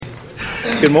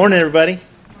Good morning, everybody.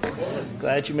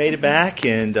 Glad you made it back,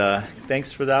 and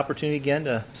thanks for the opportunity again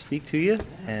to speak to you.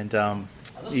 And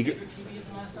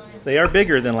they are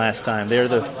bigger than last time. They're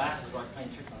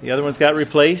the other ones got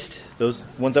replaced. Those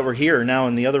ones that were here are now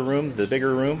in the other room, the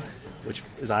bigger room, which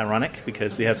is ironic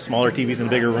because they have smaller TVs in the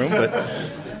bigger room,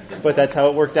 but that's how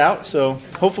it worked out. So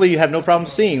hopefully you have no problem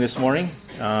seeing this morning.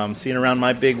 Seeing around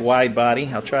my big wide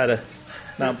body. I'll try to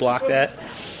not block that.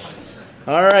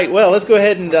 All right, well, let's go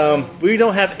ahead and we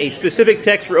don't have a specific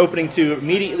text we're opening to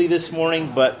immediately this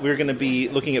morning, but we're going to be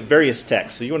looking at various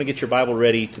texts. So you want to get your Bible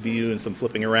ready to be doing some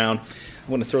flipping around. I'm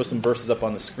going to throw some verses up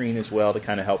on the screen as well to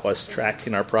kind of help us track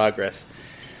in our progress.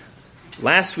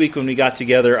 Last week when we got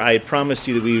together, I had promised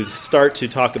you that we would start to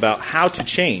talk about how to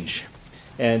change,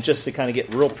 and just to kind of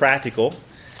get real practical.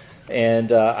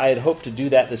 And I had hoped to do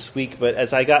that this week, but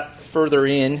as I got further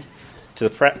in to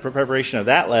the preparation of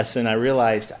that lesson, I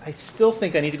realized I still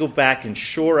think I need to go back and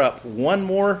shore up one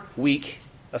more week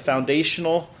a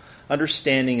foundational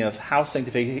understanding of how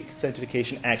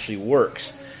sanctification actually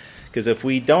works. Because if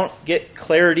we don't get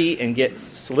clarity and get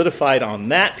solidified on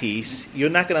that piece, you're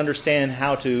not going to understand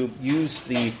how to use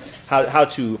how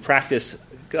to practice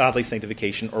godly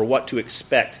sanctification or what to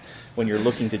expect when you're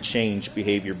looking to change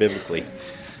behavior biblically.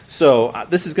 So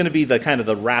this is going to be the kind of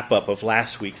the wrap-up of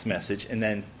last week's message, and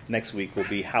then next week will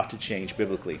be how to change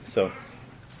biblically. So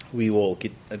we will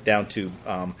get down to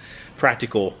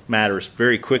practical matters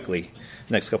very quickly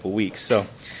the next couple of weeks.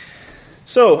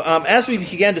 So as we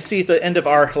began to see at the end of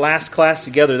our last class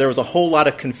together, there was a whole lot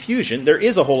of confusion. There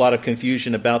is a whole lot of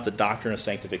confusion about the doctrine of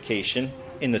sanctification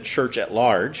in the church at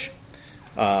large,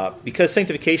 because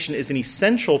sanctification is an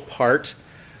essential part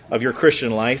of your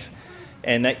Christian life,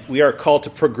 and that we are called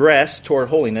to progress toward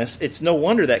holiness. It's no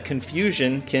wonder that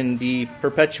confusion can be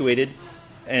perpetuated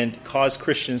and cause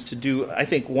Christians to do, I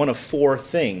think, one of four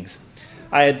things.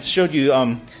 I had showed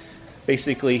you,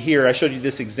 basically here, I showed you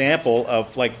this example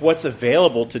of like what's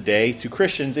available today to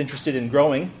Christians interested in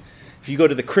growing. If you go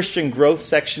to the Christian growth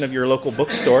section of your local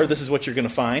bookstore, this is what you're going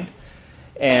to find.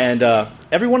 And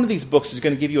every one of these books is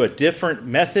going to give you a different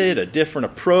method, a different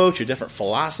approach, a different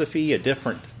philosophy, a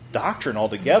different doctrine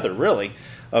altogether, really,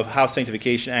 of how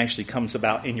sanctification actually comes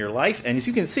about in your life. And as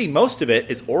you can see, most of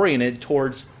it is oriented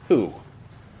towards who?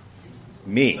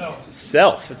 Me.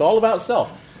 Self. It's all about self.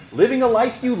 Living a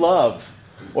life you love,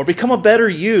 or become a better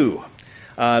you.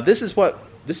 This is what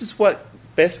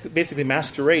basically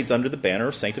masquerades under the banner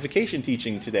of sanctification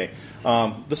teaching today.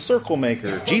 The Circle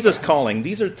Maker, Jesus Calling.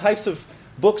 These are types of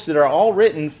books that are all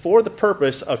written for the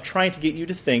purpose of trying to get you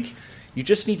to think you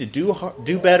just need to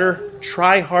do better,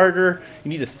 try harder. You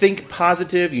need to think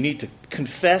positive. You need to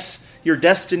confess your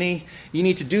destiny. You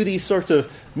need to do these sorts of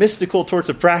mystical sorts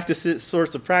of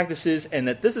practices, and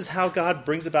that this is how God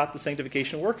brings about the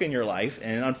sanctification work in your life.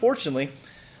 And unfortunately,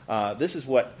 this is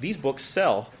what these books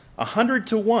sell 100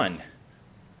 to 1.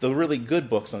 The really good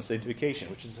books on sanctification,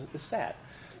 which is sad.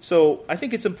 So I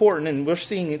think it's important, and we're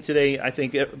seeing it today. I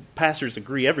think pastors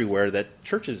agree everywhere that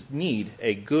churches need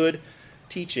a good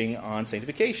teaching on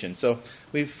sanctification. So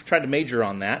we've tried to major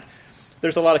on that.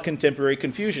 There's a lot of contemporary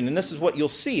confusion, and this is what you'll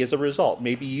see as a result.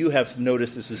 Maybe you have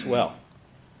noticed this as well.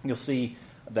 You'll see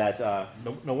that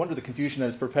no wonder the confusion that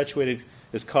is perpetuated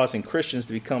is causing Christians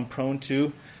to become prone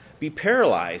to be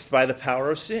paralyzed by the power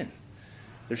of sin.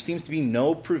 There seems to be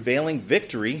no prevailing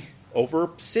victory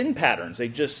over sin patterns. They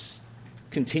just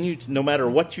continue, no matter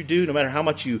what you do, no matter how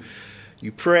much you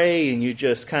pray and you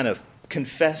just kind of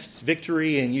confess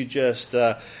victory, and you just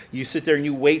you sit there and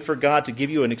you wait for God to give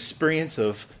you an experience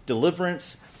of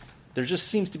deliverance. There just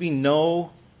seems to be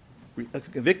no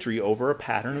victory over a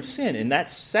pattern of sin, and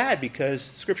that's sad because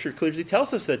Scripture clearly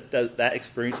tells us that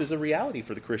experience is a reality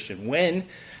for the Christian when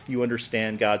you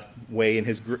understand God's way and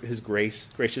His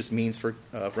gracious means for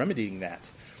remedying that.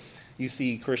 You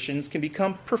see, Christians can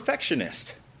become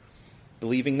perfectionist,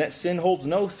 believing that sin holds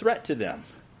no threat to them.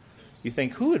 You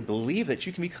think, who would believe that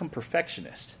you can become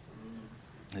perfectionist?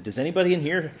 Does anybody in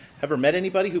here ever met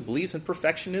anybody who believes in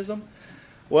perfectionism?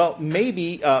 Well,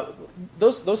 maybe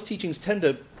those teachings tend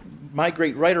to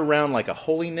migrate right around like a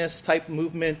holiness type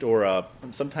movement, or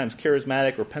sometimes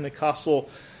charismatic or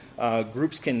Pentecostal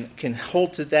groups can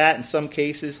hold to that in some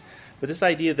cases. But this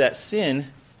idea that sin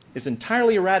is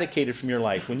entirely eradicated from your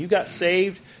life. When you got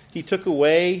saved, He took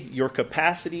away your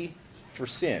capacity for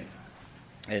sin.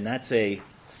 And that's a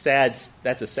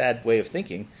sad way of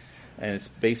thinking, and it's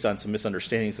based on some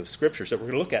misunderstandings of Scriptures that we're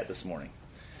going to look at this morning.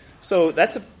 So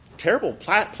that's a terrible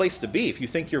place to be. If you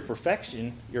think you're a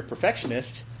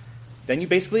perfectionist, then you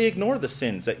basically ignore the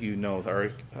sins that you know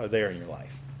are there in your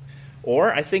life.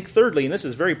 Or I think thirdly, and this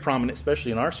is very prominent,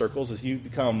 especially in our circles, is you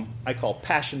become, I call,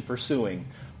 passion pursuing,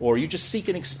 or you just seek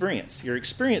an experience. You're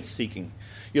experience seeking.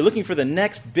 You're looking for the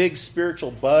next big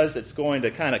spiritual buzz that's going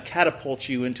to kind of catapult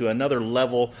you into another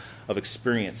level of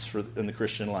experience in the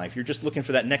Christian life. You're just looking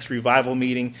for that next revival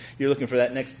meeting. You're looking for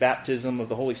that next baptism of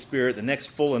the Holy Spirit, the next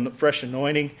full and fresh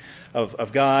anointing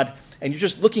of God. And you're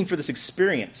just looking for this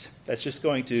experience that's just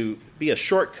going to be a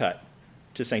shortcut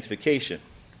to sanctification.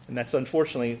 And that's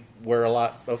unfortunately where a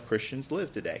lot of Christians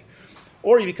live today.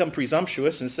 Or you become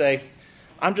presumptuous and say,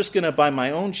 I'm just going to, by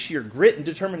my own sheer grit and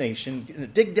determination,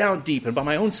 dig down deep, and by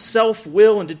my own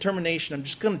self-will and determination, I'm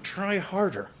just going to try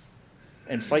harder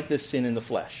and fight this sin in the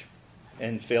flesh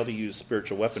and fail to use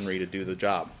spiritual weaponry to do the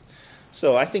job.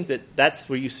 So I think that that's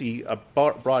where you see a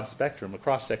broad spectrum, a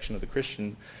cross-section of the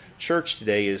Christian church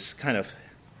today is kind of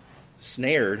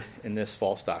snared in this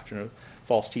false doctrine,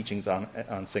 false teachings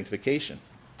on sanctification.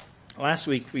 Last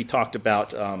week we talked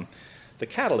about the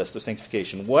catalyst of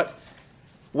sanctification.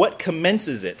 What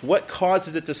commences it? What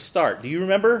causes it to start? Do you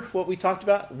remember what we talked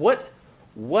about?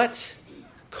 What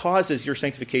causes your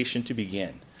sanctification to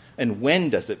begin? And when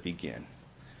does it begin?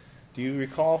 Do you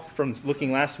recall from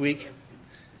looking last week?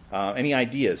 Any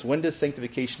ideas? When does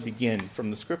sanctification begin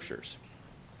from the Scriptures?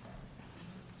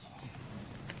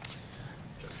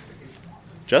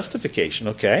 Justification,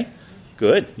 okay.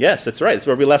 Good. Yes, that's right. That's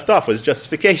where we left off, was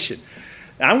justification.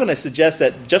 Now, I'm going to suggest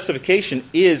that justification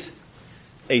is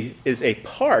a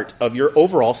part of your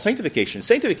overall sanctification.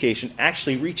 Sanctification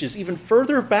actually reaches even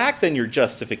further back than your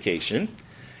justification.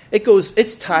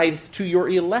 It's tied to your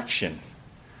election.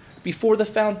 Before the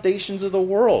foundations of the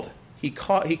world, He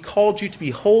called you to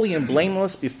be holy and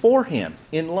blameless before Him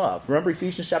in love. Remember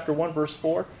Ephesians chapter 1, verse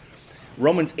 4?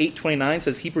 Romans 8:29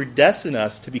 says He predestined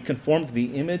us to be conformed to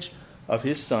the image of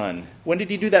His Son. When did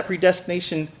He do that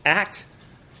predestination act?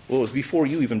 Well, it was before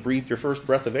you even breathed your first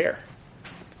breath of air.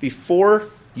 Before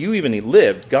you even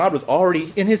lived, God was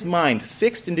already in His mind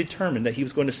fixed and determined that He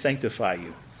was going to sanctify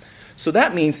you. So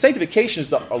that means sanctification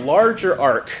is a larger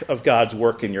arc of God's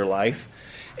work in your life.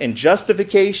 And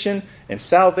justification and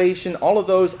salvation, all of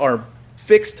those are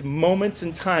fixed moments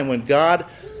in time when God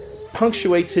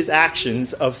punctuates His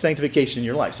actions of sanctification in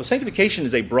your life. So sanctification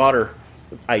is a broader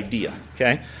idea,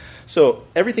 okay? So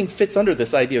everything fits under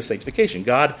this idea of sanctification.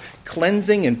 God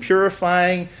cleansing and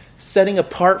purifying, setting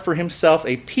apart for Himself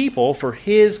a people for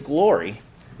His glory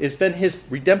has been His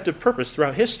redemptive purpose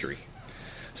throughout history.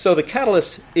 So the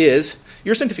catalyst is,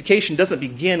 your sanctification doesn't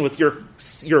begin with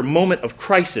your moment of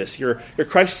crisis, your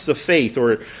crisis of faith,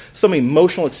 or some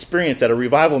emotional experience at a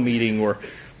revival meeting,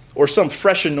 or some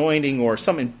fresh anointing, or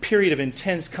some period of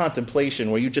intense contemplation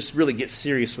where you just really get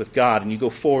serious with God and you go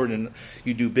forward and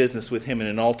you do business with Him in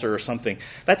an altar or something.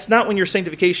 That's not when your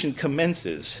sanctification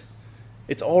commences.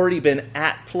 It's already been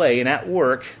at play and at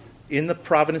work in the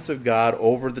providence of God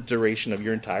over the duration of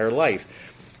your entire life.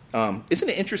 Isn't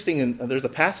it interesting? And there's a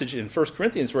passage in 1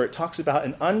 Corinthians where it talks about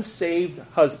an unsaved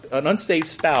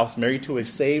spouse married to a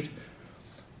saved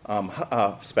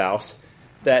spouse,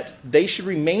 that they should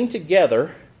remain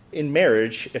together in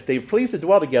marriage. If they please to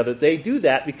dwell together, they do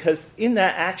that because in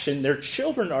that action their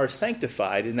children are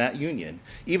sanctified in that union,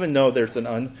 even though there's an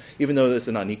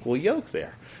unequal yoke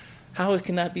there. How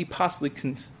can that be possible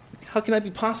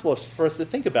for us to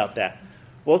think about that?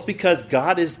 Well, it's because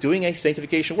God is doing a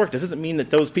sanctification work. That doesn't mean that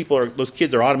those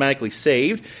kids are automatically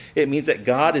saved. It means that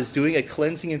God is doing a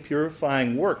cleansing and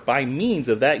purifying work by means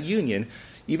of that union,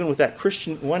 even with that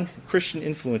Christian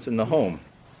influence in the home.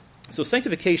 So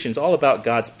sanctification is all about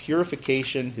God's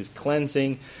purification, His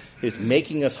cleansing, His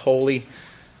making us holy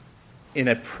in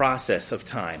a process of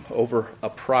time, over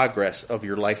a progress of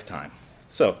your lifetime.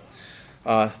 So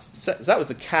that was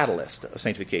the catalyst of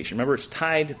sanctification. Remember, it's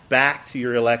tied back to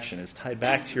your election. It's tied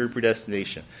back to your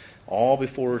predestination. All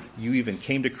before you even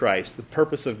came to Christ, the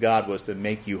purpose of God was to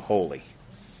make you holy.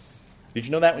 Did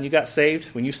you know that when you got saved?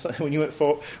 When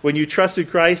you trusted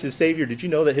Christ as Savior, did you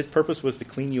know that His purpose was to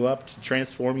clean you up, to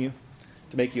transform you,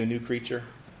 to make you a new creature?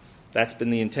 That's been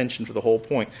the intention for the whole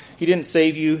point. He didn't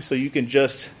save you so you can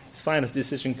just sign a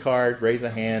decision card, raise a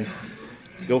hand,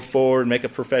 go forward, make a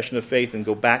profession of faith, and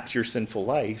go back to your sinful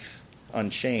life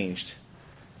unchanged.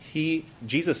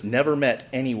 Jesus never met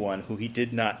anyone who He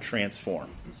did not transform.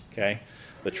 Okay?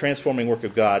 The transforming work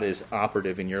of God is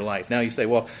operative in your life. Now you say,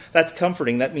 well, that's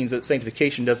comforting. That means that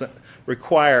sanctification doesn't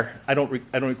require, I don't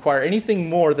require anything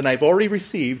more than I've already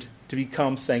received to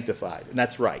become sanctified. And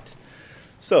that's right.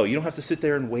 So you don't have to sit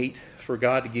there and wait for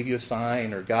God to give you a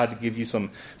sign or God to give you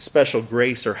some special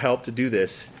grace or help to do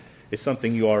this. It's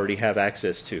something you already have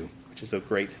access to, which is a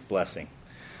great blessing.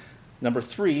 Number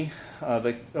two,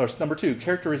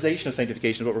 characterization of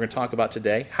sanctification is what we're going to talk about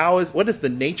today. What is the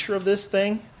nature of this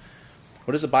thing?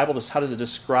 What does the Bible, how does it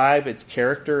describe its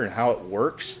character and how it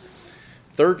works?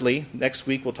 Thirdly, next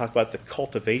week we'll talk about the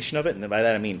cultivation of it, and by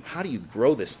that I mean, how do you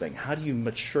grow this thing? How do you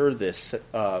mature this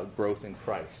growth in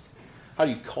Christ? How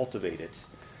do you cultivate it?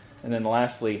 And then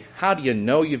lastly, how do you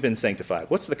know you've been sanctified?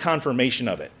 What's the confirmation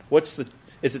of it?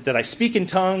 Is it that I speak in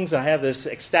tongues and I have this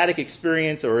ecstatic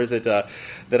experience, or is it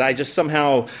that I just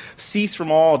somehow cease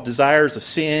from all desires of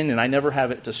sin and I never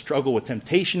have it to struggle with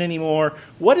temptation anymore?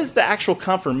 What is the actual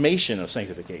confirmation of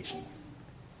sanctification?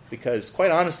 Because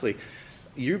quite honestly,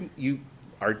 you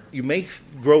may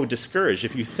grow discouraged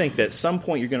if you think that at some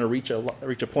point you're going to reach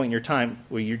a point in your time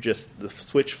where the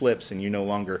switch flips and you no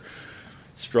longer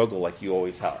struggle like you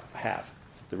always have.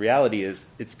 The reality is,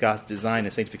 it's God's design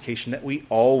and sanctification that we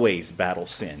always battle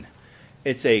sin.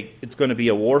 It's going to be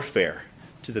a warfare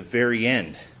to the very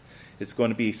end. It's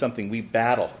going to be something we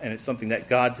battle, and it's something that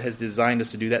God has designed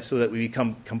us to do that so that we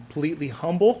become completely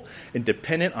humble and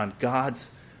dependent on God's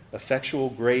effectual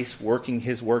grace working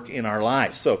his work in our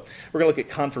lives. So we're going to look at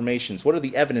confirmations. What are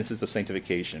the evidences of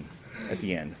sanctification at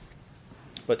the end?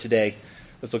 But today,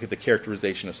 let's look at the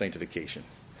characterization of sanctification.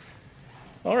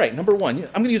 All right, number one,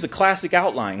 I'm going to use a classic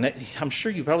outline that I'm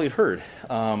sure you probably heard,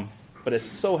 but it's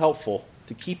so helpful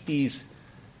to keep these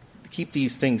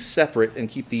things separate and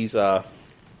keep these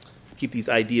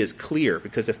ideas clear,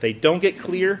 because if they don't get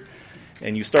clear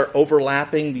and you start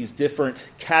overlapping these different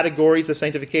categories of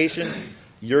sanctification,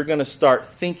 you're going to start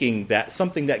thinking that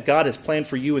something that God has planned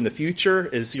for you in the future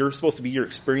is you're supposed to be your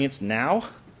experience now,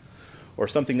 or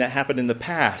something that happened in the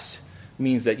past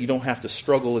means that you don't have to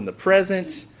struggle in the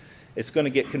present. It's going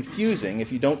to get confusing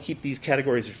if you don't keep these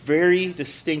categories very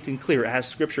distinct and clear as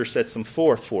Scripture sets them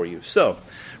forth for you. So,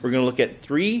 we're going to look at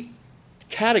 3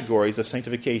 categories of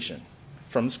sanctification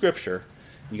from the Scripture.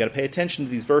 You got to pay attention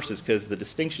to these verses because the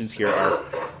distinctions here are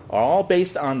all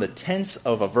based on the tense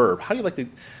of a verb. How do you like to...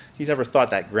 He's ever thought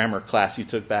that grammar class you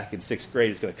took back in 6th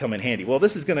grade is going to come in handy. Well,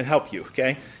 this is going to help you,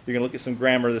 okay? You're going to look at some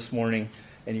grammar this morning,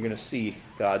 and you're going to see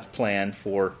God's plan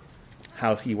for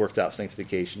how he worked out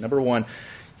sanctification. Number one,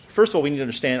 first of all, we need to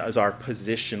understand is our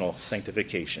positional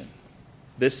sanctification.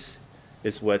 This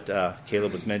is what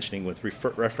Caleb was mentioning with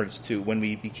reference to when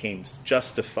we became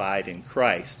justified in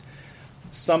Christ.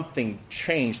 Something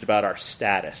changed about our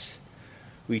status.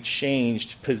 We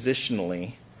changed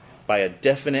positionally by a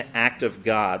definite act of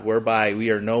God, whereby we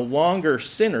are no longer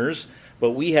sinners,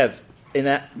 but we have, in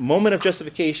that moment of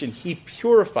justification, he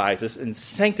purifies us and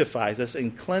sanctifies us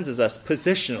and cleanses us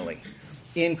positionally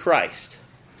in Christ.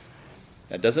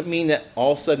 That doesn't mean that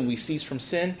all of a sudden we cease from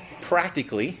sin,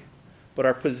 practically, but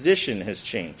our position has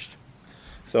changed.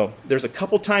 So there's a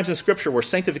couple times in Scripture where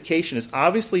sanctification is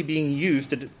obviously being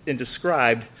used and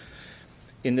described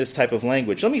in this type of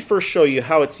language. Let me first show you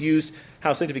how it's used,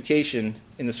 how sanctification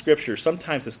in the Scripture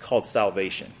sometimes is called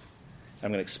salvation. I'm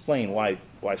going to explain why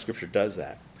Scripture does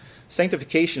that.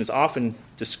 Sanctification is often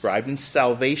described in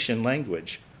salvation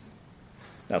language.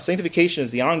 Now, sanctification is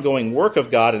the ongoing work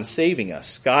of God in saving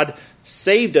us. God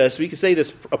saved us. We can say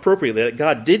this appropriately, that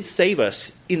God did save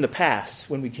us in the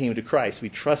past when we came to Christ. We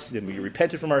trusted him. We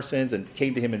repented from our sins and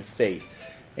came to him in faith.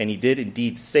 And he did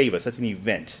indeed save us. That's an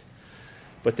event.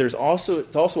 But it's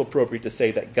also appropriate to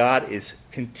say that God is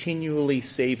continually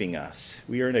saving us.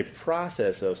 We are in a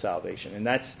process of salvation. And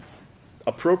that's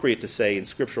appropriate to say in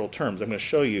scriptural terms. I'm going to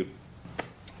show you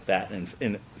that.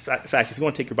 In fact, if you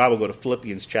want to take your Bible, go to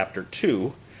Philippians chapter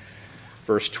 2,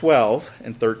 verse 12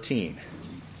 and 13.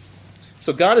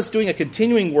 So God is doing a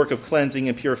continuing work of cleansing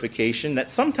and purification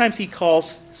that sometimes he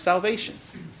calls salvation.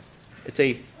 It's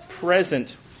a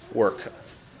present work.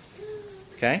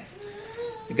 Okay?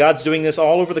 God's doing this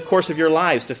all over the course of your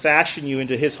lives to fashion you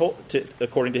into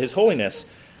according to his holiness.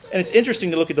 And it's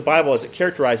interesting to look at the Bible as it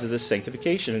characterizes this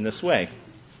sanctification in this way.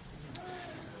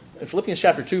 In Philippians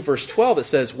chapter 2, verse 12, it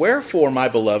says, "Wherefore, my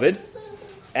beloved,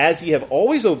 as ye have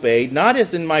always obeyed, not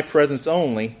as in my presence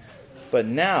only, but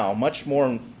now, much more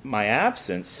in my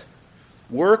absence,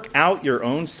 work out your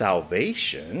own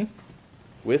salvation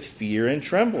with fear and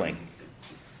trembling.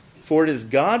 For it is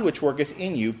God which worketh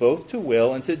in you both to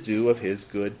will and to do of his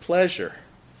good pleasure."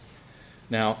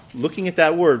 Now, looking at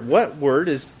that word, what word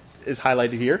is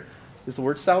highlighted here? Is the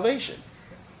word salvation.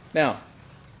 Now,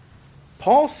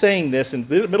 Paul saying this in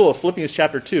the middle of Philippians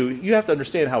chapter 2, you have to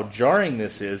understand how jarring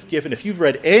this is, given if you've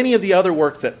read any of the other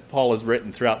works that Paul has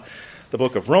written throughout the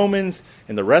book of Romans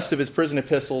and the rest of his prison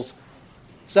epistles.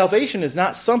 Salvation is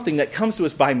not something that comes to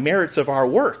us by merits of our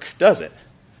work, does it?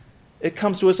 It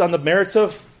comes to us on the merits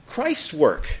of Christ's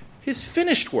work, his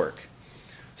finished work.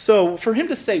 So for him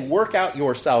to say, work out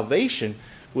your salvation,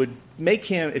 would make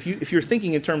him, if you're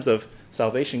thinking in terms of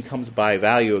salvation comes by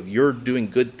value of you're doing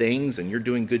good things and you're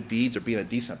doing good deeds or being a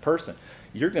decent person,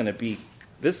 you're going to be,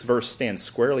 this verse stands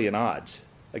squarely in odds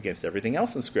against everything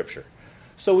else in Scripture.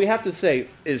 So we have to say,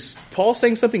 is Paul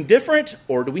saying something different,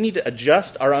 or do we need to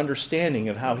adjust our understanding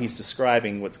of how he's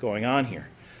describing what's going on here?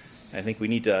 I think we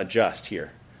need to adjust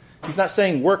here. He's not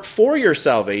saying work for your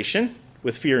salvation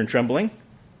with fear and trembling.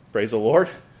 Praise the Lord.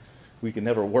 We can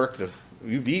never work to...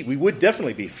 We would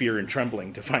definitely be fear and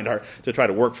trembling to try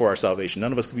to work for our salvation.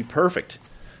 None of us could be perfect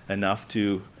enough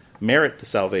to merit the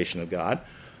salvation of God.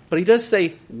 But he does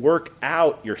say, work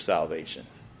out your salvation.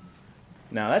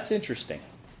 Now that's interesting.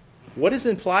 What is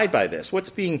implied by this?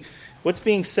 What's being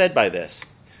said by this?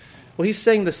 Well, he's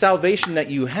saying the salvation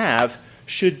that you have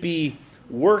should be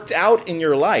worked out in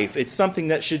your life. It's something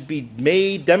that should be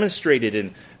made, demonstrated,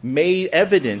 and made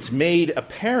evident, made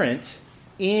apparent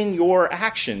in your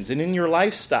actions and in your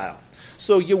lifestyle.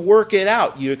 So you work it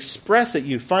out, you express it,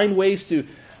 you find ways to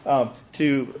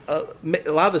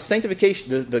allow the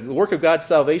sanctification, the work of God's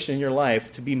salvation in your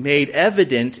life to be made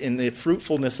evident in the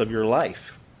fruitfulness of your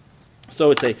life. So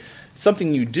it's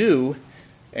something you do,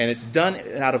 and it's done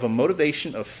out of a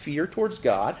motivation of fear towards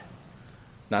God,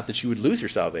 not that you would lose your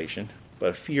salvation, but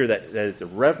a fear that is a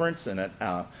reverence and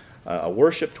a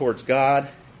worship towards God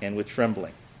and with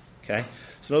trembling. Okay?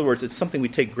 So in other words, it's something we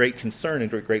take great concern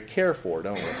and great care for,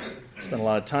 don't we? Spend a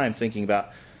lot of time thinking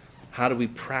about how do we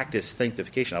practice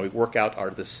sanctification, how we work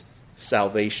out this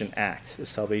salvation act,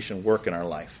 this salvation work in our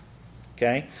life.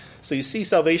 Okay? So you see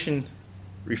salvation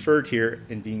referred here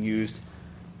in being used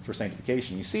for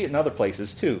sanctification. You see it in other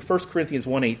places too. 1 Corinthians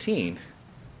 1:18 is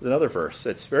another verse.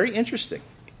 It's very interesting.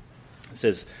 It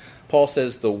says, Paul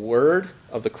says, the word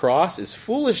of the cross is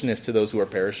foolishness to those who are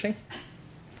perishing.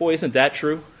 Boy, isn't that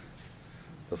true?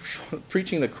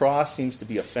 Preaching the cross seems to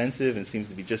be offensive and seems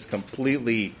to be just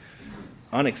completely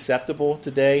unacceptable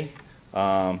today.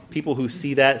 People who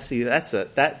see that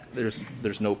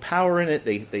there's no power in it.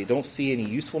 They don't see any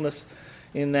usefulness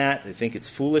in that. They think it's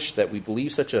foolish that we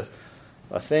believe such a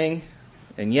thing.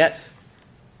 And yet,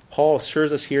 Paul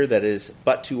assures us here that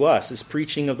but to us, this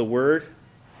preaching of the word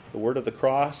of the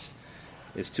cross,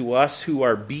 is to us who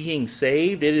are being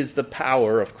saved. It is the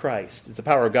power of Christ. It's the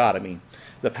power of God,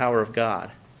 the power of God.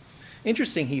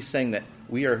 Interesting, he's saying that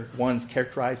we are ones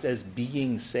characterized as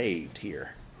being saved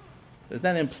here. Does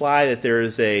that imply that there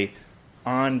is a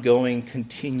ongoing,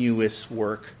 continuous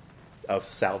work of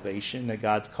salvation that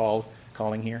God's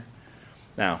calling here?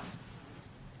 Now,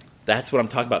 that's what I'm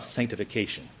talking about,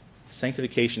 sanctification.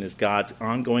 Sanctification is God's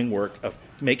ongoing work of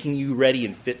making you ready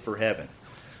and fit for heaven.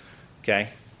 Okay?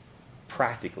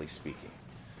 Practically speaking.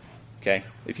 Okay?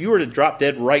 If you were to drop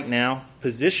dead right now,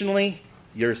 positionally,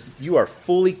 you are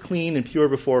fully clean and pure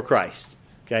before Christ.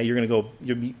 Okay? You'll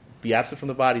be absent from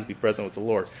the body to be present with the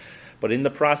Lord. But in the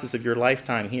process of your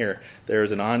lifetime here, there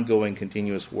is an ongoing,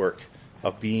 continuous work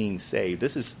of being saved.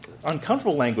 This is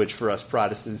uncomfortable language for us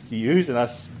Protestants to use and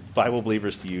us Bible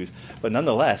believers to use. But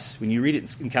nonetheless, when you read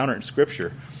it, encounter it in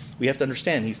Scripture, we have to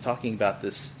understand he's talking about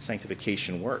this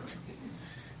sanctification work.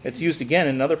 It's used again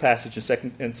in another passage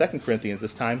in 2 Corinthians,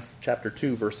 this time, chapter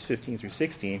 2, verse 15 through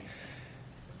 16.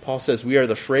 Paul says, we are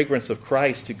the fragrance of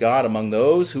Christ to God among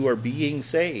those who are being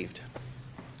saved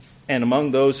and among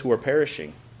those who are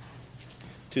perishing.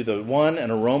 To the one,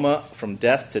 an aroma from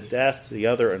death to death, to the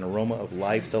other, an aroma of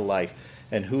life to life.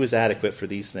 And who is adequate for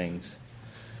these things?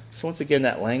 So once again,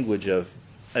 that language of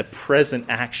a present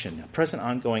action, a present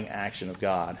ongoing action of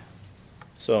God.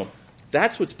 So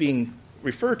that's what's being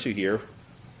referred to here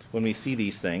when we see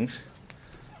these things.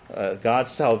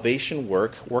 God's salvation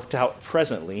work worked out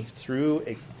presently through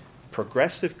a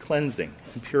progressive cleansing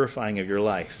and purifying of your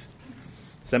life.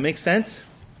 Does that make sense?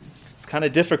 It's kind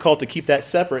of difficult to keep that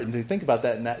separate and to think about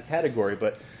that in that category,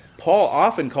 but Paul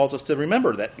often calls us to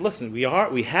remember that, listen,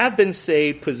 we have been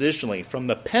saved positionally from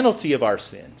the penalty of our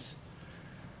sins.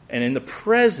 And in the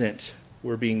present,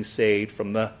 we're being saved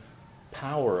from the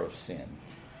power of sin.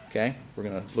 Okay? We're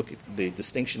going to look at the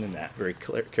distinction in that very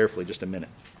carefully in just a minute.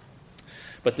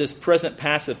 But this present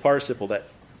passive participle that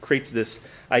creates this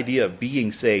idea of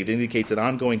being saved indicates an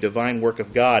ongoing divine work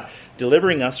of God,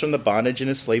 delivering us from the bondage and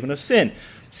enslavement of sin.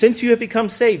 Since you have become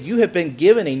saved, you have been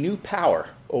given a new power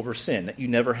over sin that you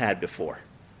never had before.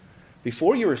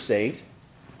 Before you were saved,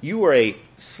 you were a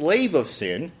slave of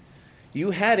sin.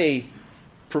 You had a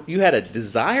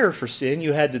desire for sin.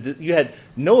 You had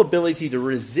no ability to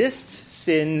resist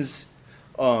sin's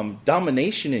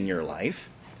domination in your life.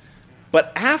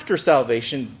 But after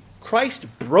salvation, Christ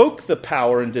broke the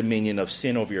power and dominion of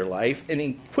sin over your life and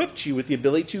equipped you with the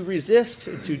ability to resist,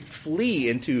 and to flee,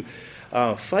 and to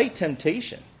fight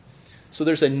temptation. So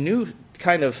there's a new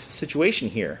kind of situation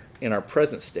here in our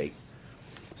present state.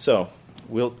 So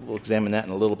we'll examine that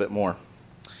in a little bit more.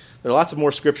 There are lots of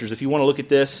more scriptures. If you want to look at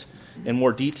this in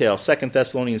more detail, 2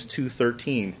 Thessalonians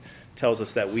 2:13 tells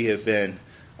us that we have been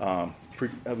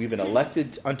we've been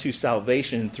elected unto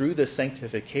salvation through the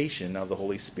sanctification of the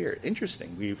Holy Spirit.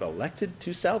 Interesting. We've elected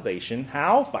to salvation.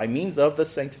 How? By means of the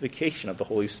sanctification of the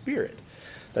Holy Spirit.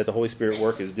 That the Holy Spirit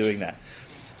work is doing that.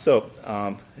 So,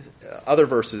 other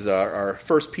verses are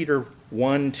 1 Peter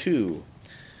 1:2.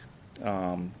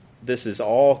 This is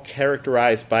all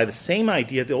characterized by the same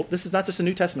idea. This is not just a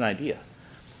New Testament idea.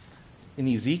 In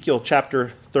Ezekiel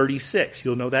chapter 36,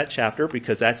 you'll know that chapter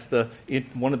because that's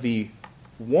one of the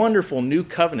wonderful New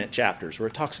Covenant chapters where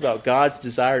it talks about God's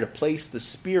desire to place the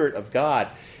Spirit of God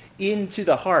into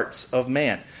the hearts of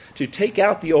man, to take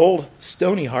out the old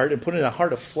stony heart and put in a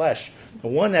heart of flesh,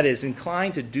 one that is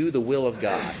inclined to do the will of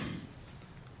God.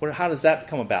 How does that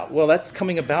come about? Well, that's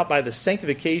coming about by the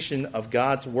sanctification of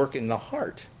God's work in the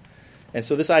heart. And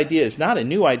so this idea is not a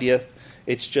new idea.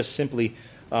 It's just simply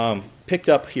picked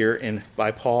up here by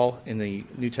Paul in the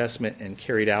New Testament and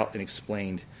carried out and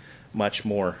explained much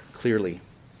more clearly.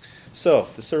 So,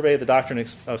 the survey of the doctrine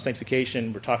of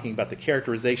sanctification, we're talking about the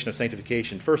characterization of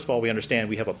sanctification. First of all, we understand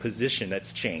we have a position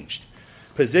that's changed.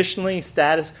 Positionally,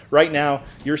 status, right now,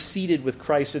 you're seated with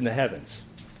Christ in the heavens.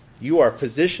 You are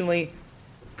positionally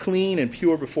clean and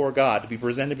pure before God, to be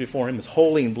presented before Him as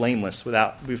holy and blameless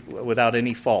without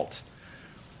any fault.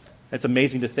 It's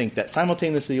amazing to think that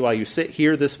simultaneously while you sit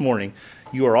here this morning,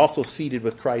 you are also seated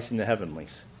with Christ in the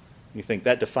heavenlies. You think,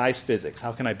 that defies physics.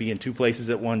 How can I be in two places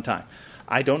at one time?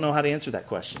 I don't know how to answer that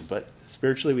question, but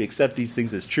spiritually we accept these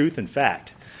things as truth and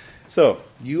fact. So,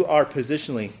 you are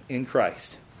positionally in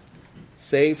Christ,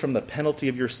 saved from the penalty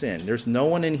of your sin. There's no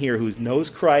one in here who knows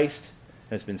Christ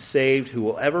and has been saved who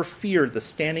will ever fear the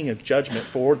standing of judgment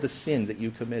for the sins that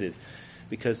you committed,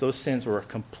 because those sins were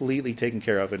completely taken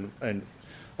care of and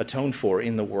atoned for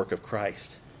in the work of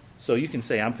Christ. So you can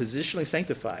say, I'm positionally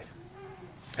sanctified.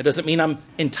 That doesn't mean I'm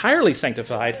entirely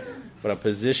sanctified, but I'm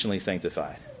positionally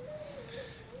sanctified.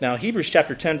 Now, Hebrews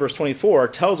chapter 10, verse 24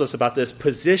 tells us about this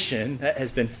position that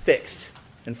has been fixed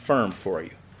and firm for you.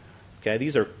 Okay,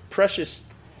 these are precious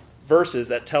verses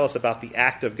that tell us about the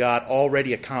act of God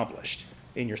already accomplished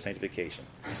in your sanctification.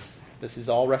 This is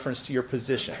all reference to your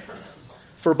position.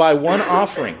 For by one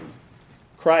offering,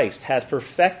 Christ has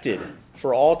perfected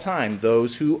for all time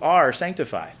those who are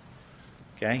sanctified.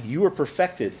 Okay, you were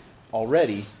perfected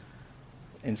already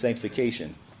in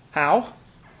sanctification. How?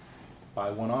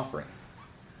 By one offering.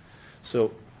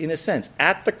 So, in a sense,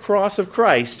 at the cross of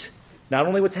Christ, not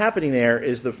only what's happening there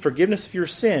is the forgiveness of your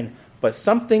sin, but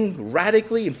something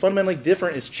radically and fundamentally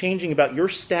different is changing about your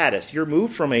status. You're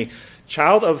moved from a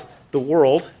child of the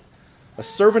world, a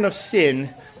servant of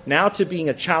sin, now to being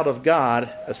a child of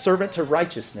God, a servant to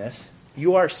righteousness.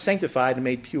 You are sanctified and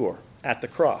made pure at the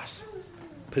cross,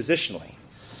 positionally.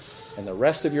 And the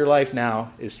rest of your life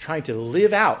now is trying to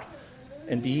live out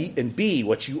and be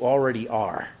what you already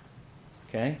are.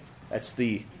 Okay? That's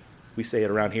we say it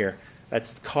around here,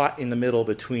 that's caught in the middle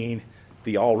between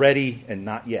the already and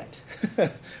not yet.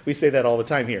 We say that all the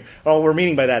time here. All we're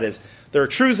meaning by that is there are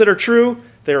truths that are true,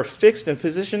 they are fixed in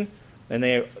position, and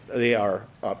they are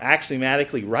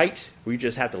axiomatically right. We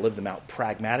just have to live them out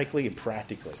pragmatically and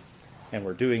practically. And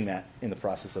we're doing that in the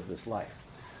process of this life.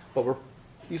 But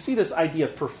you see this idea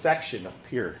of perfection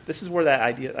appear. This is where that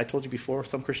idea, I told you before,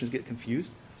 some Christians get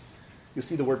confused. You'll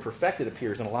see the word perfected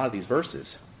appears in a lot of these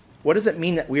verses. What does it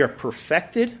mean that we are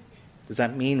perfected? Does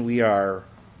that mean we lose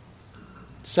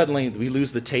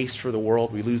the taste for the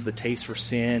world, we lose the taste for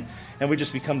sin, and we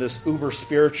just become this uber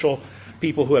spiritual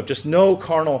people who have just no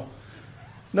carnal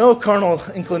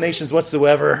inclinations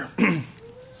whatsoever,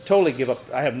 totally give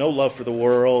up, I have no love for the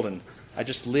world, and I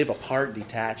just live apart and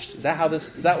detached. Is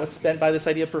that what's meant by this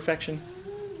idea of perfection?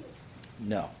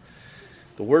 No.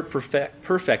 The word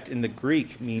perfect in the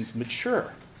Greek means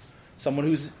mature. Someone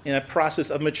who's in a process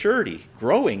of maturity,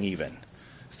 growing even.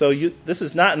 So this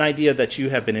is not an idea that you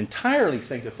have been entirely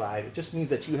sanctified. It just means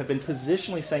that you have been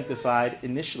positionally sanctified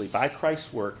initially by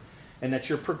Christ's work, and that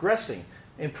you're progressing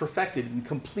and perfected in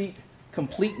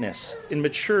completeness, in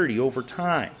maturity over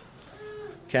time.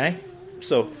 Okay?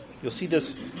 So you'll see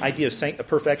this idea of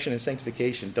perfection and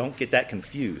sanctification. Don't get that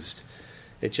confused.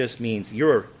 It just means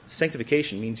your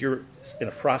sanctification means you're in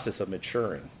a process of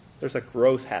maturing. There's a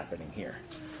growth happening here.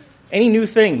 Any new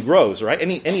thing grows, right?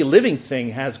 Any living thing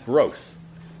has growth.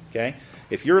 Okay?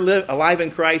 If you're alive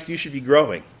in Christ, you should be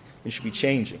growing. You should be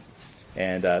changing.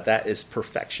 And that is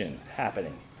perfection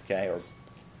happening, okay?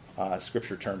 Or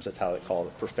Scripture terms, that's how they call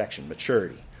it, perfection,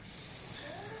 maturity.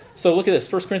 So look at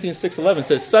this. 1 Corinthians 6:11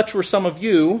 says, such were some of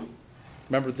you.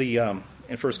 Remember in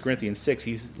 1 Corinthians 6,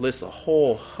 he lists a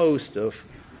whole host of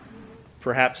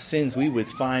perhaps sins we would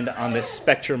find on the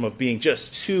spectrum of being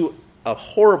just too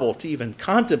horrible to even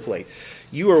contemplate.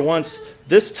 You were once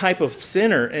this type of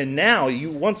sinner, and now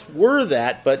you once were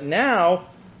that, but now,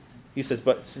 he says,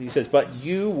 but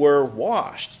you were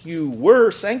washed, you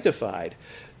were sanctified,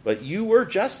 but you were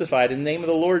justified in the name of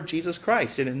the Lord Jesus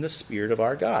Christ and in the Spirit of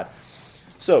our God.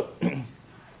 So,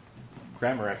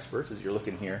 grammar experts, as you're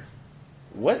looking here,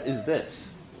 what is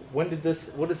this? What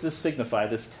does this signify,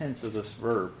 this tense of this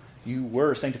verb? You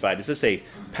were sanctified. Is this a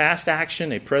past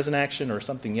action, a present action, or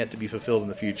something yet to be fulfilled in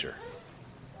the future?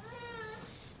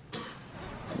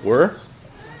 Were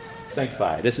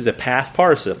sanctified. This is a past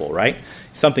participle, right?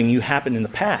 Something you happened in the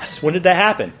past. When did that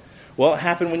happen? Well, it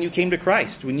happened when you came to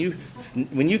Christ. When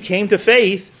you came to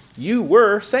faith, you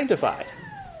were sanctified.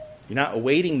 You're not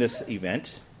awaiting this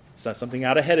event. It's not something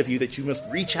out ahead of you that you must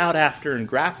reach out after and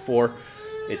grasp for.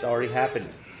 It's already happened.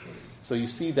 So you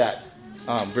see that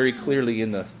very clearly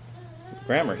in the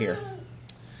grammar here.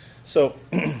 So,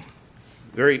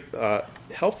 very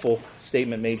helpful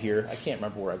statement made here. I can't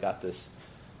remember where I got this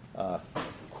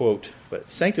quote, but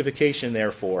sanctification,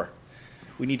 therefore,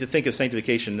 we need to think of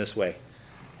sanctification this way.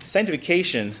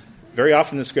 Sanctification, very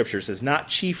often in the Scriptures, is not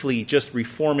chiefly just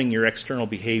reforming your external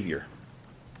behavior,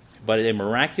 but a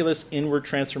miraculous inward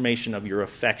transformation of your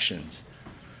affections.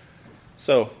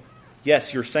 So,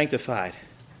 yes, you're sanctified.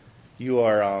 You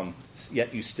are,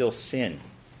 yet you still sin.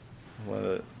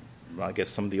 I guess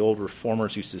some of the old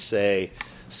reformers used to say,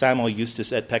 "Simul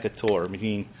justus et peccator,"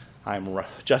 meaning I'm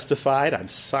justified, I'm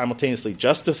simultaneously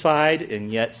justified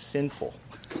and yet sinful.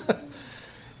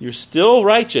 You're still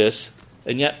righteous,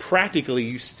 and yet practically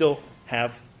you still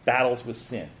have battles with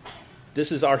sin.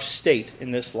 This is our state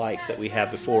in this life that we have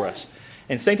before us.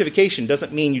 And sanctification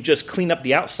doesn't mean you just clean up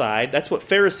the outside. That's what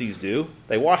Pharisees do.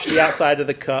 They wash the outside of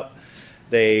the cup.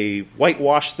 They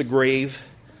whitewash the grave.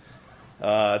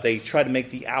 They try to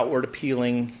make the outward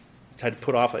appealing, try to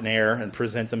put off an air and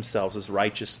present themselves as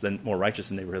more righteous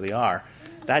than they really are.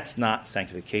 That's not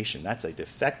sanctification. That's a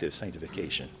defective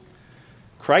sanctification.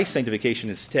 Christ's sanctification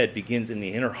instead begins in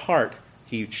the inner heart.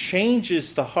 He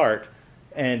changes the heart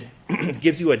and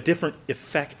gives you a different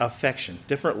affection,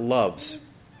 different loves.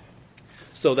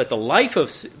 So that the life of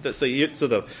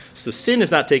so sin is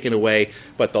not taken away,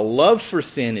 but the love for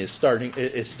sin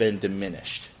it's been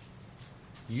diminished.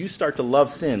 You start to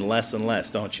love sin less and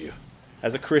less, don't you?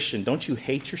 As a Christian, don't you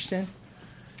hate your sin?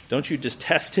 Don't you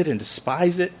detest it and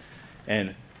despise it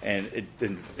and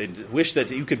wish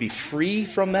that you could be free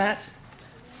from that?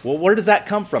 Well, where does that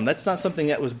come from? That's not something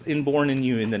that was inborn in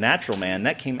you in the natural man.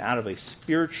 That came out of a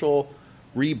spiritual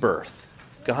rebirth.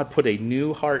 God put a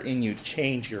new heart in you to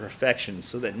change your affections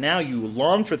so that now you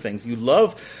long for things. You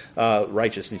love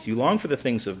righteousness. You long for the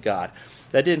things of God.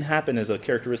 That didn't happen as a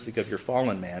characteristic of your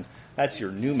fallen man. That's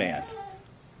your new man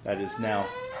that is now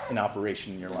in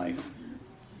operation in your life.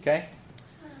 Okay?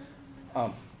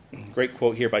 Great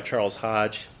quote here by Charles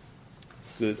Hodge,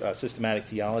 good systematic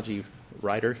theology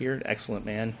writer here, an excellent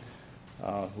man,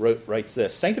 writes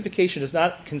this: sanctification does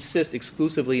not consist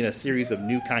exclusively in a series of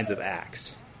new kinds of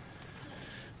acts.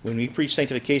 When we preach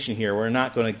sanctification here, we're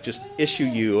not going to just issue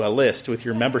you a list with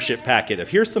your membership packet of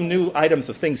here's some new items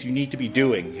of things you need to be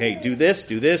doing. Hey, do this,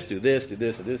 do this, do this, do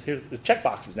this, do this. Here's the check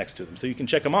boxes next to them so you can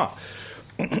check them off.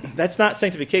 That's not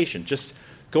sanctification, just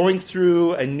going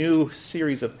through a new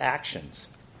series of actions.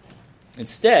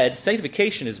 Instead,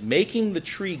 sanctification is making the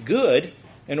tree good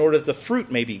in order that the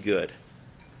fruit may be good.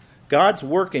 God's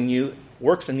work in you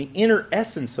works in the inner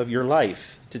essence of your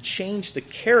life to change the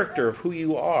character of who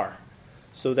you are.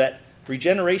 So that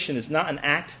regeneration is not an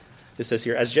act, it says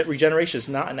here, as regeneration is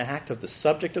not an act of the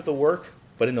subject of the work,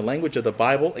 but in the language of the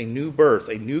Bible, a new birth,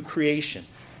 a new creation,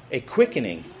 a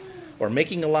quickening, or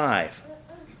making alive,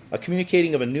 a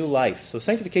communicating of a new life. So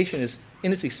sanctification is,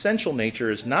 in its essential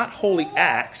nature, is not holy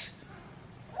acts,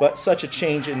 but such a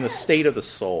change in the state of the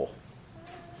soul.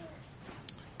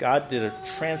 God did a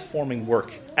transforming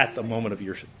work at the moment of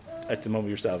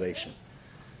your salvation.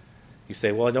 You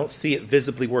say, well, I don't see it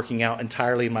visibly working out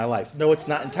entirely in my life. No, it's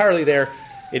not entirely there.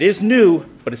 It is new,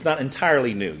 but it's not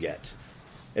entirely new yet.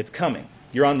 It's coming.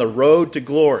 You're on the road to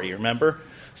glory, remember?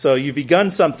 So you've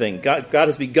begun something. God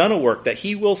has begun a work that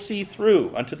he will see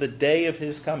through unto the day of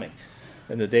his coming,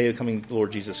 and the day of coming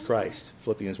Lord Jesus Christ,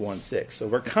 Philippians 1:6. So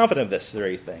we're confident of this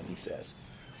very thing, he says.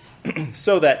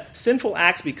 So that sinful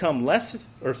acts become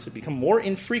more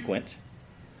infrequent,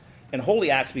 and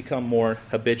holy acts become more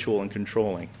habitual and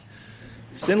controlling.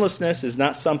 Sinlessness is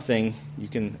not something you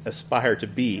can aspire to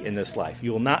be in this life.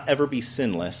 You will not ever be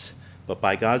sinless, but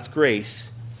by God's grace,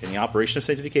 in the operation of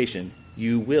sanctification,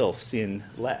 you will sin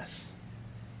less.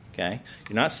 Okay?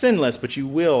 You're not sinless, but you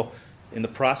will, in the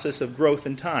process of growth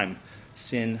and time,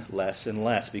 sin less and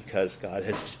less because God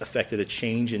has effected a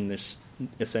change in this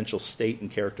essential state and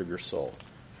character of your soul.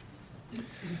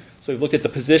 So we've looked at the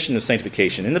position of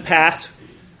sanctification. In the past,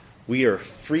 we are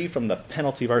free from the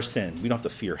penalty of our sin. We don't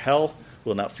have to fear hell. We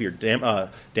will not fear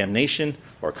damnation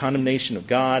or condemnation of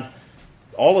God.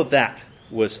 All of that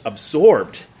was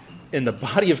absorbed in the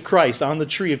body of Christ on the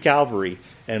tree of Calvary,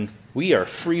 and we are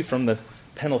free from the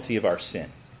penalty of our sin.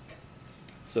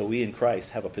 So we in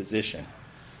Christ have a position.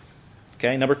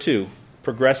 Okay, number 2,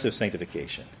 progressive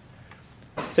sanctification.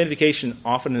 Sanctification,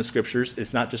 often in the Scriptures,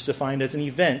 is not just defined as an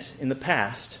event in the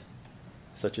past,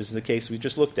 such as the case we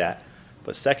just looked at,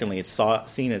 but secondly, it's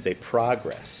seen as a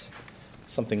progress,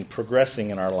 something progressing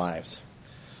in our lives.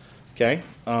 Okay,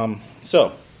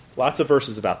 so lots of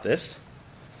verses about this.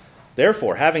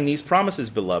 Therefore, having these promises,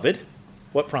 beloved,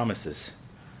 what promises?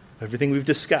 Everything we've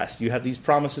discussed. You have these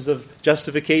promises of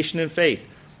justification and faith.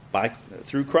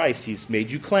 Through Christ, He's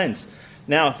made you cleansed.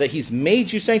 Now that He's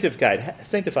made you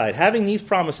sanctified, having these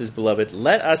promises, beloved,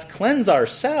 let us cleanse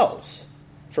ourselves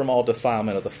from all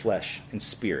defilement of the flesh and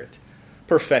spirit,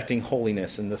 perfecting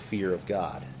holiness in the fear of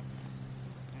God.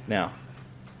 Now,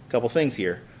 a couple things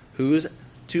here. Who's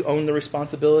to own the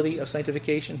responsibility of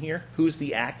sanctification here? Who's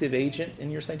the active agent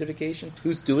in your sanctification?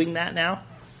 Who's doing that now?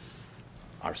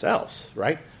 Ourselves,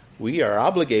 right? We are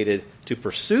obligated to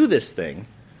pursue this thing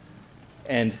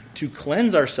and to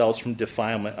cleanse ourselves from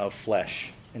defilement of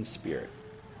flesh and spirit.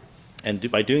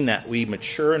 And by doing that, we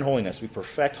mature in holiness. We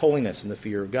perfect holiness in the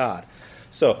fear of God.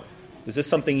 So, is this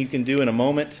something you can do in a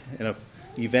moment, in an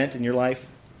event in your life?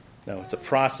 No, it's a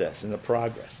process and a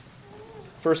progress.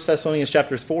 1 Thessalonians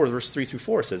chapter 4, verse 3 through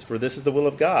 4 says, "For this is the will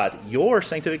of God, your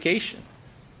sanctification,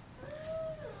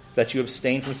 that you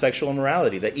abstain from sexual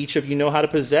immorality, that each of you know how to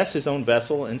possess his own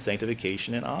vessel in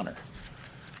sanctification and honor."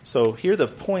 So here the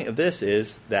point of this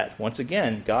is that, once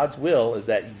again, God's will is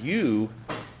that you,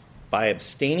 by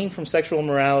abstaining from sexual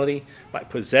immorality, by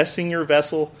possessing your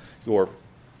vessel,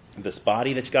 this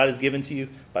body that God has given to you,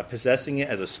 by possessing it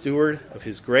as a steward of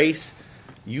His grace,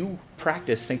 you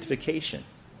practice sanctification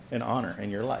and honor in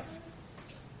your life.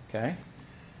 Okay?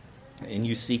 And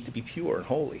you seek to be pure and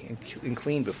holy and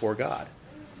clean before God.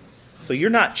 So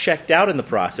you're not checked out in the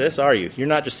process, are you? You're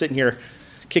not just sitting here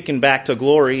kicking back to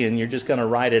glory and you're just going to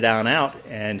ride it on out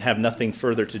and have nothing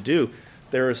further to do.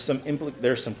 There are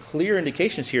some clear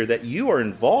indications here that you are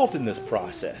involved in this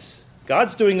process.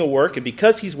 God's doing a work, and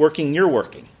because He's working, you're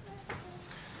working.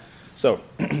 So,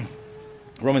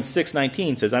 Romans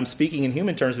 6:19 says, "I'm speaking in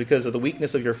human terms because of the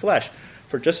weakness of your flesh.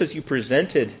 For just as you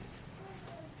presented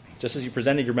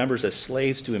your members as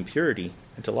slaves to impurity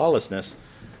and to lawlessness,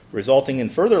 resulting in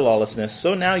further lawlessness,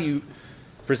 so now you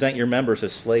present your members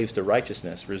as slaves to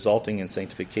righteousness, resulting in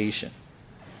sanctification."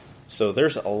 So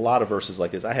there's a lot of verses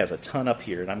like this. I have a ton up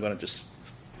here, and I'm going to just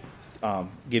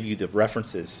give you the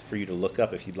references for you to look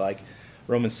up if you'd like.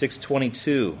 Romans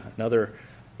 6:22, another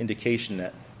indication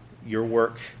that your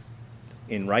work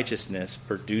in righteousness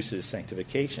produces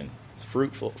sanctification,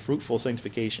 fruitful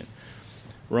sanctification.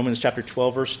 Romans chapter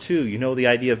 12, verse 2, you know the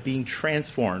idea of being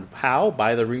transformed. How?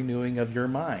 By the renewing of your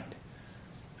mind.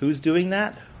 Who's doing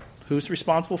that? Who's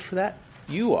responsible for that?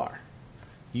 You are.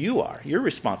 You're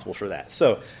responsible for that.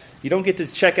 So you don't get to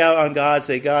check out on God,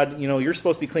 say, "God, you're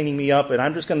supposed to be cleaning me up, and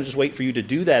I'm just going to wait for you to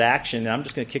do that action, and I'm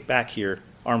just going to kick back here,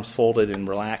 arms folded, and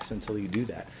relax until you do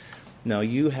that." No,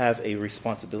 you have a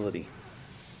responsibility.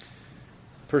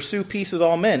 Pursue peace with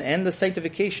all men and the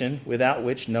sanctification without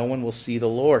which no one will see the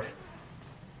Lord.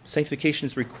 Sanctification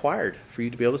is required for you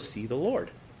to be able to see the Lord,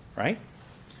 right?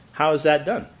 How is that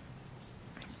done?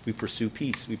 We pursue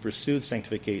peace. We pursue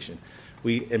sanctification.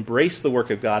 We embrace the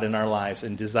work of God in our lives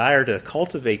and desire to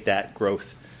cultivate that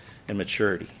growth and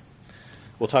maturity.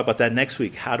 We'll talk about that next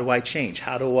week. How do I change?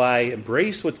 How do I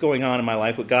embrace what's going on in my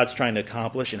life, what God's trying to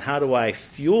accomplish, and how do I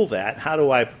fuel that? How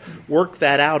do I work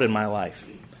that out in my life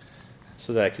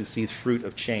so that I can see the fruit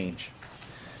of change?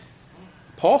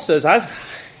 Paul says,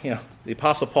 the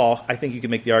Apostle Paul, I think you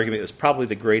can make the argument, is probably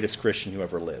the greatest Christian who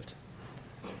ever lived.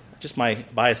 Just my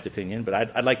biased opinion, but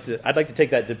I'd like to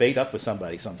take that debate up with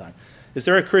somebody sometime. Is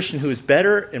there a Christian who is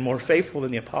better and more faithful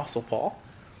than the Apostle Paul?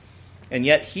 And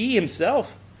yet he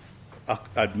himself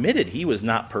admitted he was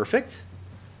not perfect.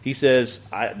 He says,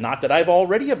 not that I've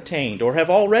already obtained or have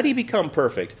already become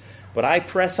perfect, but I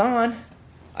press on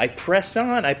I press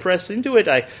on. I press into it.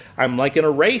 I'm like in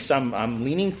a race. I'm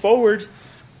leaning forward,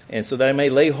 and so that I may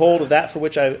lay hold of that for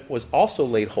which I was also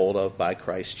laid hold of by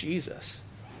Christ Jesus.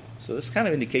 So this kind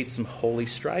of indicates some holy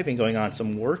striving going on,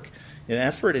 some work and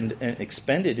effort and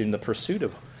expended in the pursuit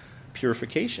of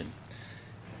purification.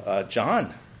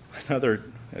 John,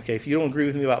 if you don't agree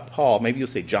with me about Paul, maybe you'll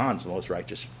say John's the most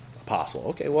righteous apostle.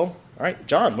 Okay, well, all right,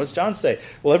 John, what's John say?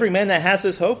 Well, every man that has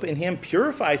this hope in him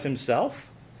purifies himself,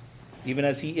 even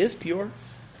as he is pure.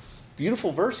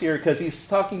 Beautiful verse here because he's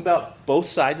talking about both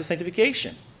sides of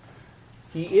sanctification.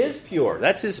 He is pure.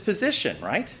 That's his position,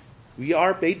 right? We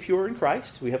are made pure in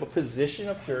Christ. We have a position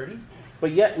of purity,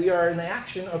 but yet we are in the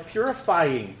action of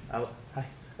purifying. I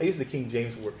use the King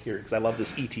James word here because I love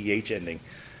this ETH ending.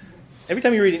 Every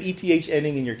time you read an ETH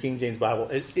ending in your King James Bible,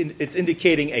 it's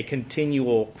indicating a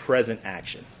continual present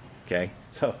action. Okay?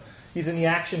 So he's in the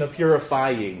action of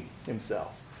purifying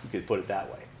himself. You could put it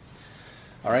that way.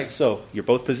 All right, so you're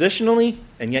both positionally,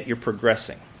 and yet you're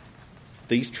progressing.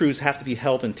 These truths have to be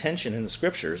held in tension in the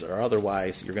Scriptures, or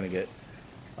otherwise you're going to get,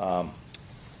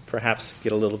 perhaps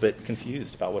get a little bit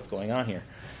confused about what's going on here.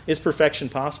 Is perfection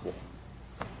possible?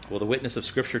 Well, the witness of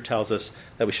Scripture tells us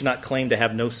that we should not claim to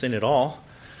have no sin at all.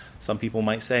 Some people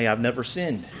might say, I've never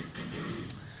sinned.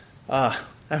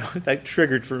 That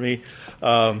triggered for me.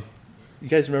 You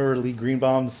guys remember Lee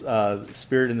Greenbaum's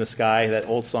Spirit in the Sky, that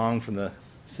old song from the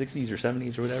 60s or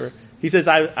 70s or whatever? He says,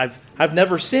 I've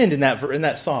never sinned in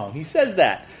that song. He says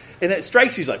that. And it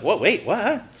strikes you, he's like, what? Wait,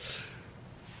 what?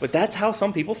 But that's how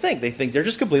some people think. They think they're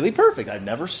just completely perfect. I've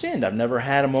never sinned. I've never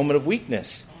had a moment of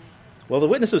weakness. Well, the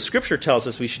witness of Scripture tells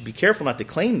us we should be careful not to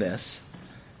claim this,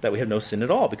 that we have no sin at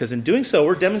all, because in doing so,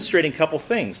 we're demonstrating a couple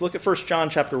things. Look at 1 John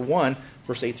chapter 1,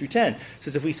 verse 8 through 10. It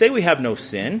says, if we say we have no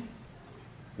sin,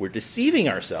 we're deceiving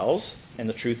ourselves, and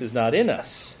the truth is not in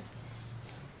us.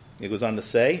 It goes on to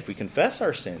say, if we confess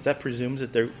our sins, that presumes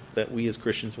that we as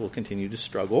Christians will continue to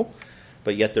struggle,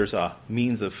 but yet there's a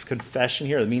means of confession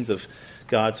here, the means of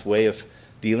God's way of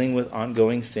dealing with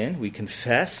ongoing sin. We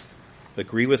confess,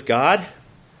 agree with God,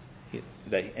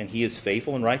 and He is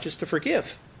faithful and righteous to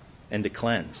forgive and to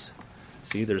cleanse.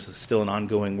 See, there's still an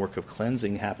ongoing work of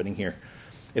cleansing happening here.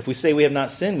 If we say we have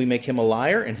not sinned, we make Him a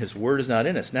liar, and His word is not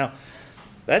in us. Now,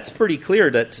 that's pretty clear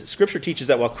that Scripture teaches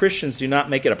that while Christians do not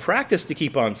make it a practice to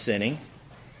keep on sinning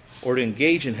or to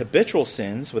engage in habitual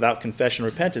sins without confession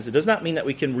and repentance, it does not mean that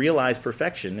we can realize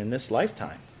perfection in this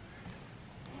lifetime.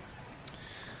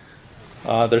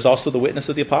 There's also the witness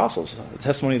of the apostles, the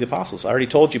testimony of the apostles. I already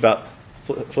told you about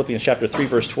Philippians chapter 3,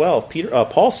 verse 12.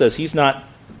 Paul says he's not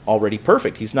already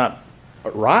perfect. He's not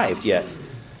arrived yet.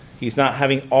 He's not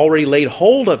having already laid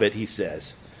hold of it, he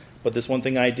says. But this one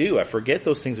thing I do, I forget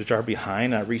those things which are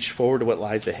behind, I reach forward to what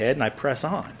lies ahead, and I press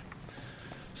on.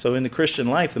 So in the Christian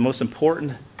life, the most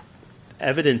important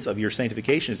evidence of your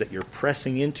sanctification is that you're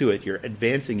pressing into it, you're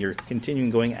advancing, you're continuing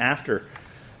going after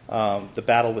the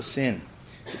battle with sin.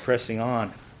 You're pressing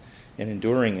on and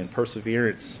enduring and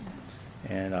perseverance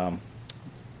and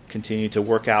continue to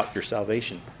work out your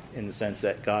salvation in the sense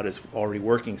that God is already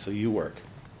working, so you work.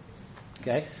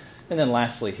 Okay? And then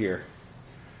lastly here,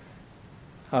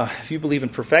 if you believe in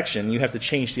perfection, you have to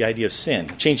change the idea of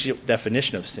sin, change the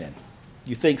definition of sin.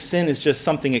 You think sin is just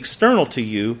something external to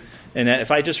you, and that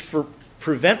if I just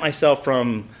prevent myself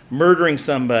from murdering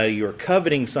somebody or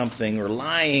coveting something or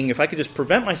lying, if I could just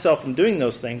prevent myself from doing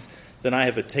those things, then I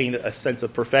have attained a sense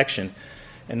of perfection.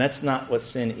 And that's not what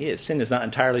sin is. Sin is not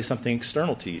entirely something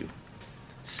external to you.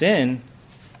 Sin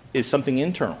is something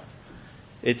internal.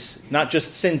 It's not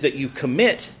just sins that you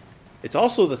commit, it's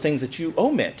also the things that you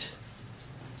omit.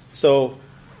 So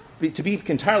to be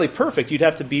entirely perfect, you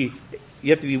have to be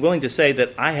willing to say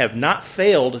that I have not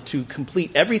failed to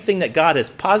complete everything that God has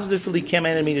positively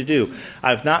commanded me to do.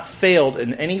 I've not failed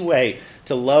in any way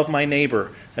to love my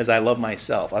neighbor as I love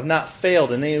myself. I've not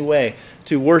failed in any way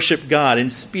to worship God in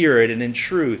spirit and in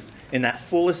truth in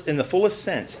the fullest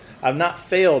sense. I've not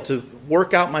failed to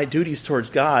work out my duties towards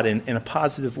God in a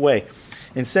positive way.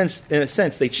 In a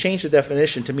sense, they changed the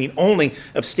definition to mean only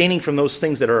abstaining from those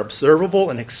things that are observable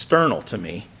and external to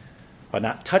me, by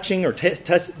not touching or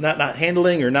not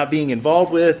handling or not being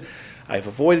involved with. I've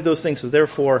avoided those things, so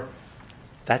therefore,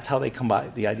 that's how they come by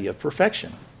the idea of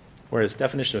perfection. Whereas the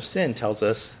definition of sin tells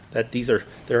us that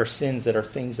there are sins that are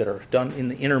things that are done in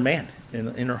the inner man, in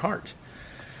the inner heart.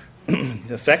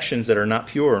 Affections that are not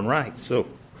pure and right. So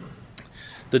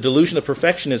the delusion of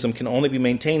perfectionism can only be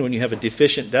maintained when you have a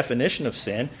deficient definition of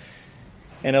sin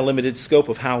and a limited scope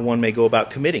of how one may go about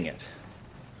committing it.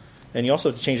 And you also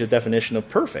have to change the definition of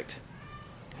perfect.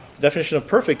 The definition of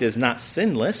perfect is not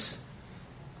sinless.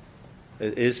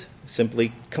 It is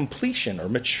simply completion or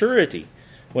maturity.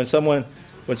 When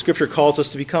Scripture calls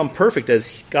us to become perfect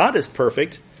as God is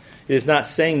perfect, it is not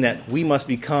saying that we must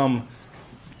become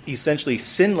essentially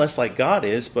sinless like God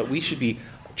is, but we should be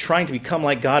trying to become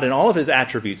like God in all of his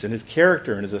attributes and his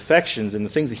character and his affections and the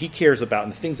things that he cares about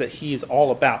and the things that he is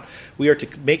all about. We are to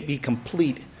be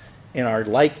complete in our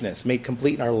likeness, made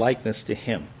complete in our likeness to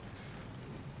him.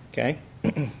 Okay?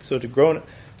 So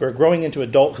we're growing into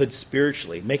adulthood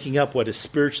spiritually, making up what is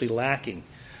spiritually lacking.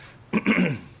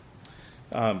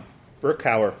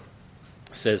 Berkouwer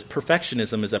says,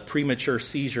 perfectionism is a premature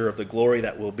seizure of the glory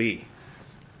that will be.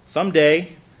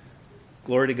 Someday,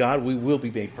 glory to God, we will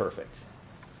be made perfect.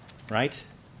 Right?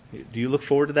 Do you look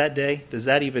forward to that day? Does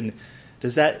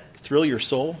that thrill your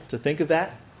soul to think of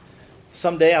that?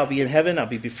 Someday I'll be in heaven, I'll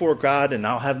be before God, and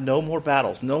I'll have no more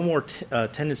battles, no more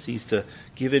tendencies to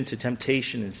give in to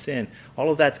temptation and sin.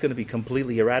 All of that's going to be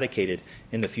completely eradicated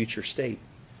in the future state.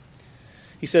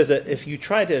 He says that if you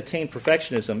try to attain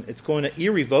perfectionism, it's going to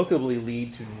irrevocably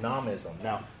lead to nomism.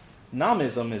 Now,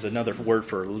 nomism is another word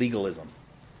for legalism.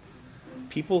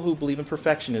 People who believe in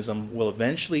perfectionism will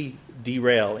eventually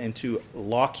derail into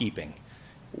law-keeping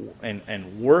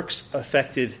and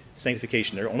works-affected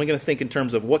sanctification. They're only going to think in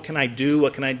terms of what can I do,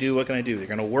 what can I do, what can I do. They're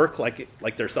going to work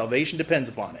like their salvation depends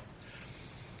upon it.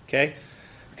 Okay?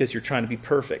 Because you're trying to be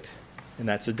perfect, and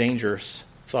that's a dangerous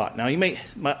thought. Now, you may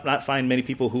not find many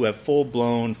people who have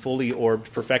full-blown, fully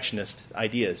orbed perfectionist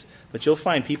ideas, but you'll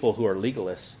find people who are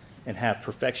legalists and have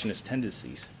perfectionist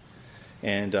tendencies.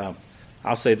 And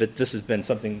I'll say that this has been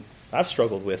something I've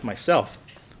struggled with myself.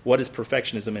 What is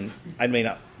perfectionism? And I may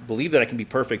not believe that I can be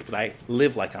perfect, but I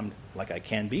live like I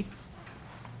can be.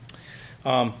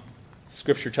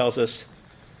 Scripture tells us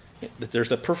that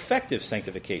there's a perfective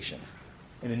sanctification.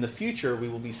 And in the future, we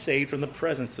will be saved from the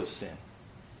presence of sin.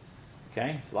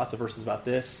 Okay? Lots of verses about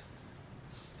this.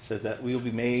 It says that we will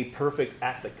be made perfect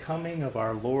at the coming of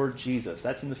our Lord Jesus.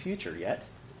 That's in the future yet.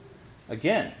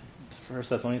 Again, 1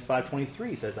 Thessalonians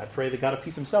 5:23 says, I pray that God of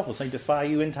peace himself will sanctify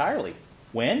you entirely.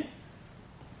 When?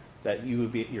 That you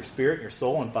would be, your spirit, your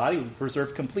soul, and body will be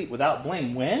preserved complete without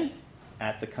blame. When?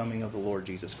 At the coming of the Lord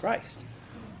Jesus Christ.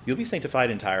 You'll be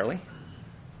sanctified entirely,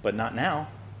 but not now.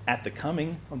 At the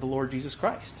coming of the Lord Jesus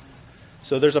Christ.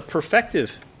 So there's a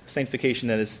perfective sanctification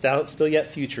that is still yet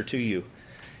future to you.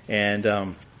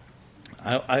 And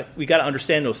we got to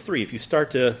understand those three. If you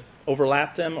start to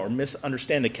overlap them or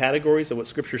misunderstand the categories of what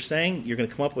Scripture is saying, you're going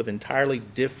to come up with entirely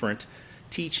different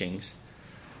teachings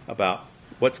about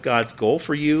what's God's goal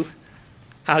for you,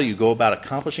 how do you go about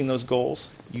accomplishing those goals.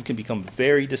 You can become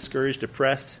very discouraged,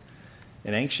 depressed,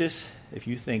 and anxious if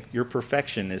you think your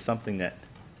perfection is something that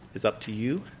is up to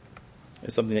you,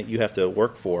 it's something that you have to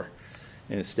work for.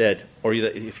 And instead, or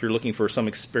if you're looking for some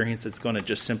experience that's going to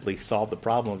just simply solve the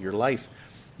problem of your life,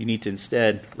 you need to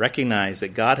instead recognize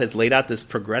that God has laid out this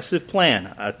progressive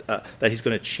plan that he's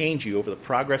going to change you over the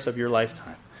progress of your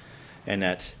lifetime, and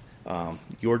that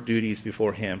your duties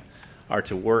before him are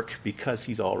to work because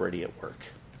he's already at work.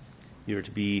 You are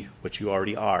to be what you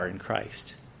already are in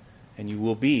Christ, and you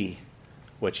will be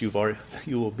what you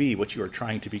are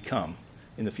trying to become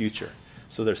in the future.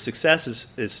 So their success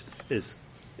is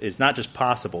not just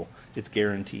possible; it's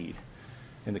guaranteed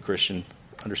in the Christian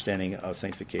understanding of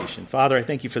sanctification. Father, I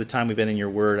thank you for the time we've been in your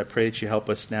word. I pray that you help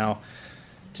us now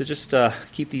to just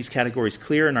keep these categories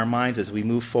clear in our minds as we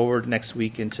move forward next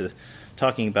week into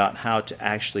talking about how to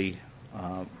actually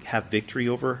have victory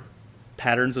over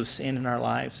patterns of sin in our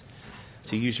lives,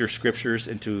 to use your scriptures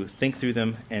and to think through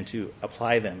them and to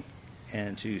apply them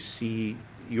and to see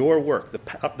your work,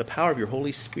 the power of your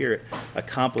Holy Spirit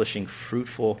accomplishing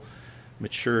fruitful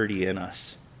maturity in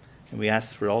us. And we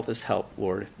ask for all this help,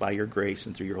 Lord, by your grace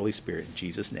and through your Holy Spirit. In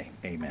Jesus' name, amen.